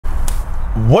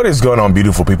What is going on,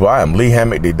 beautiful people? I am Lee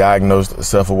Hammock, the diagnosed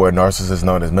self-aware narcissist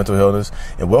known as mental illness,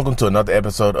 and welcome to another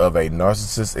episode of A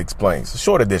Narcissist Explains. A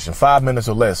short edition, 5 minutes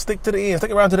or less. Stick to the end.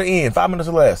 Stick around to the end. 5 minutes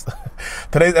or less.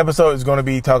 Today's episode is going to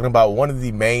be talking about one of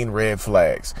the main red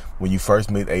flags when you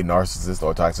first meet a narcissist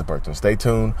or toxic person. Stay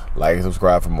tuned, like and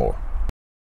subscribe for more.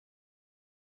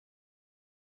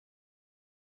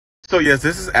 So yes,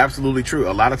 this is absolutely true.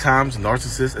 A lot of times,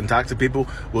 narcissists and toxic people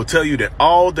will tell you that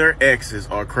all their exes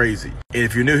are crazy. And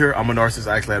if you're new here, I'm a narcissist.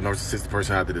 I actually have narcissistic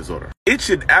personality disorder. It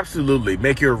should absolutely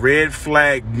make your red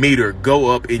flag meter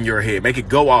go up in your head. Make it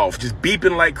go off, just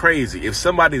beeping like crazy. If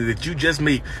somebody that you just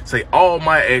meet say, all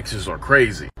my exes are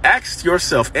crazy, ask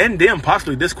yourself and them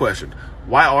possibly this question.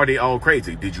 Why are they all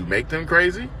crazy? Did you make them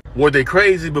crazy? Were they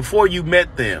crazy before you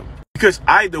met them? Because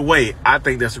either way, I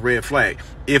think that's a red flag.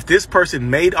 If this person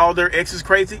made all their exes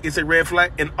crazy, it's a red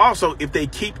flag. And also, if they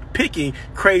keep picking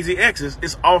crazy exes,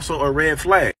 it's also a red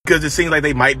flag. Because it seems like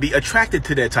they might be attracted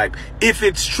to that type. If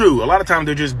it's true, a lot of times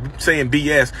they're just saying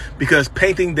BS because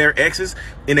painting their exes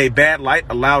in a bad light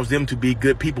allows them to be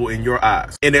good people in your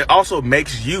eyes. And it also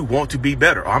makes you want to be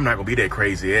better. Oh, I'm not going to be that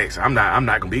crazy ex. I'm not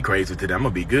going to be crazy to them. I'm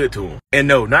going to be good to them. And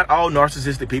no, not all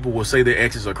narcissistic people will say their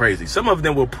exes are crazy. Some of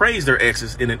them will praise their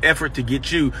exes in an effort to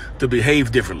get you to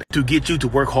behave differently, to get you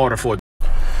to work harder for them.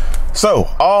 So,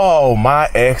 all my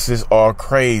exes are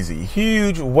crazy.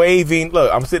 Huge waving.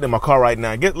 Look, I'm sitting in my car right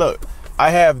now. Look, I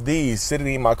have these sitting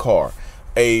in my car.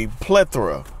 A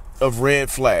plethora of red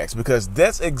flags, because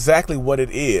that's exactly what it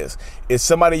is. It's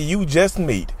somebody you just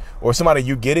meet or somebody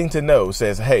you're getting to know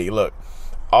says, hey, look,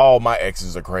 all my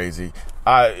exes are crazy.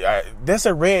 That's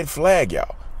a red flag,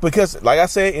 y'all. Because like I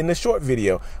said in the short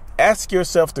video, ask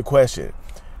yourself the question,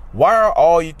 why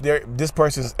are this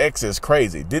person's exes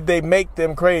crazy? Did they make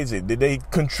them crazy? Did they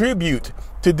contribute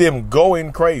to them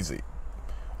going crazy?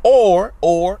 Or,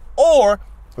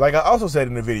 like I also said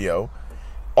in the video,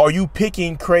 are you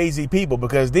picking crazy people?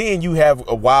 Because then you have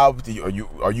a wild,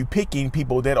 are you picking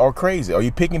people that are crazy? Are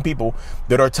you picking people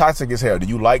that are toxic as hell? Do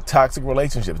you like toxic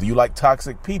relationships? Do you like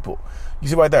toxic people? You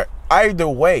see right there. Either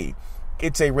way,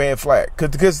 it's a red flag.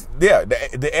 Because yeah,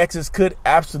 the exes could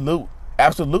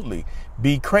absolutely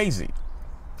be crazy.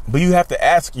 But you have to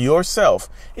ask yourself,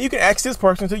 and you can ask this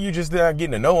person until you're just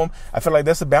getting to know them. I feel like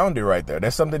that's a boundary right there.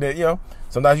 That's something that,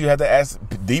 sometimes you have to ask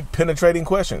deep, penetrating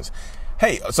questions.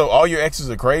 Hey, so all your exes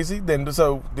are crazy? Then,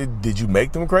 so did you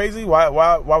make them crazy?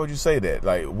 Why would you say that?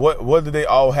 Like, what do they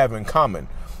all have in common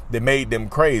that made them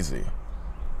crazy?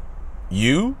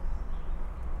 You?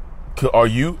 Are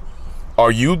you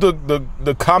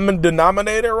the common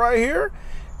denominator right here?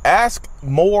 Ask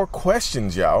more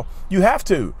questions, y'all. You have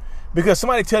to. Because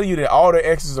somebody telling you that all their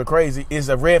exes are crazy is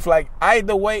a red flag.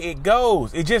 Either way it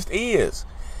goes. It just is.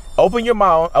 Open your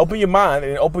mind,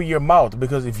 and open your mouth.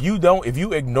 Because if you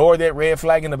ignore that red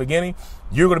flag in the beginning,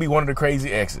 you're going to be one of the crazy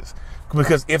exes.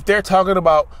 Because if they're talking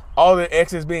about all their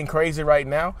exes being crazy right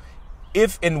now,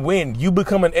 if and when you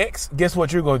become an ex, guess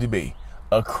what you're going to be?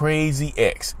 A crazy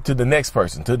ex to the next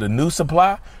person, to the new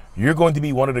supply. You're going to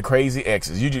be one of the crazy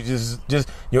exes. You just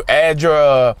add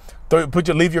your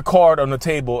leave your card on the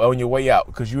table on your way out,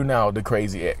 because you're now the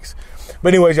crazy ex.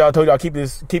 But anyways, y'all, I told y'all keep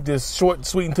this short,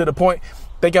 sweet, and to the point.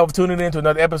 Thank y'all for tuning in to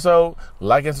another episode.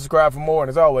 Like and subscribe for more. And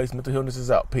as always, mental illness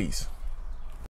is out. Peace.